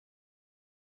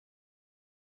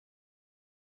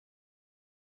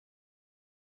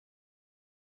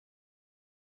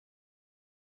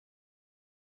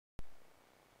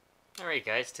Alright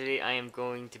guys, today I am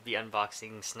going to be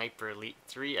unboxing Sniper Elite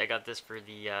 3. I got this for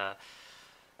the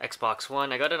Xbox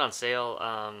One. I got it on sale,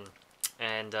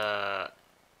 and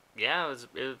yeah,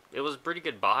 it was a pretty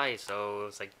good buy, so it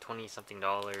was like 20 something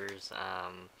dollars.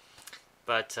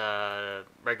 But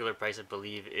regular price I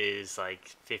believe is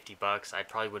like 50 bucks. I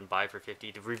probably wouldn't buy it for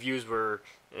 50. The reviews were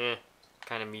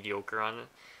kind of mediocre on it.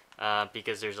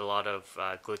 Because there's a lot of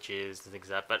glitches and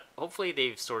things like that, but hopefully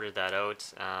they've sorted that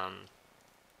out.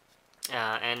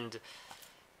 And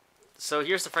so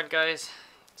here's the front, guys.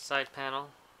 Side panel,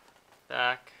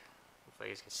 back. Hopefully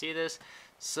you guys can see this.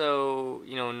 So,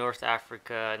 you know, North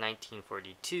Africa,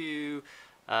 1942.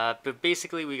 But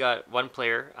basically we got one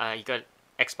player. You got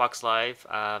Xbox Live,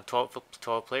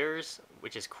 12 players,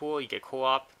 which is cool. You get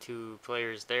co-op, 2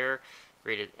 players there.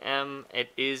 Rated M.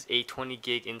 It is a 20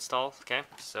 gig install, okay?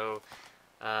 So,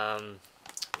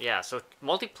 yeah, so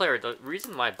multiplayer, the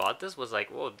reason why I bought this was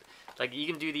like, well, like you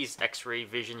can do these X-ray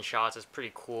vision shots. It's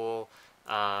pretty cool.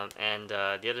 And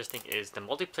the other thing is the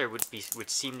multiplayer would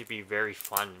seem to be very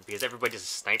fun because everybody's a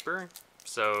sniper,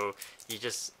 so you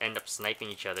just end up sniping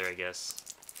each other, I guess.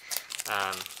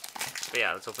 But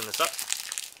yeah, let's open this up.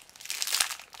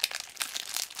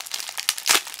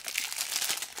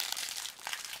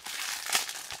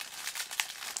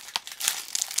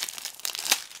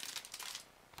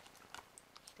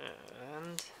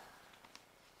 And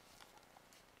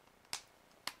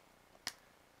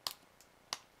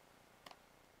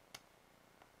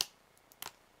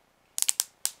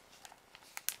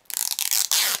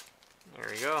there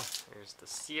we go. Here's the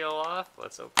seal off.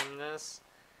 Let's open this.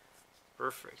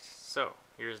 Perfect. So,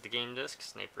 here's the game disc,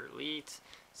 Sniper Elite.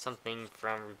 Something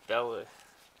from Rebellion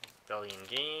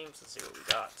Games. Let's see what we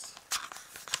got.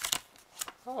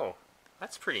 Oh,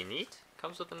 that's pretty neat.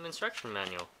 Comes with an instruction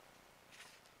manual.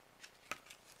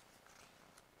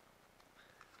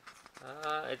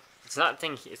 It's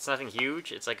nothing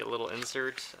huge. It's like a little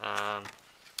insert.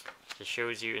 Just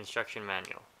shows you instruction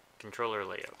manual, controller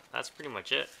layout. That's pretty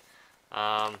much it.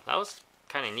 That was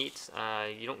kind of neat.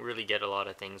 You don't really get a lot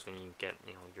of things when you get,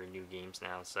 you know, your new games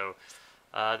now. So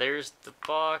there's the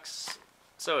box.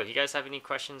 So if you guys have any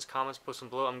questions, comments, post them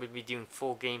below. I'm going to be doing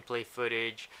full gameplay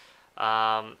footage,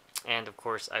 and of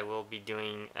course I will be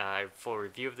doing a full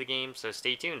review of the game. So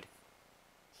stay tuned.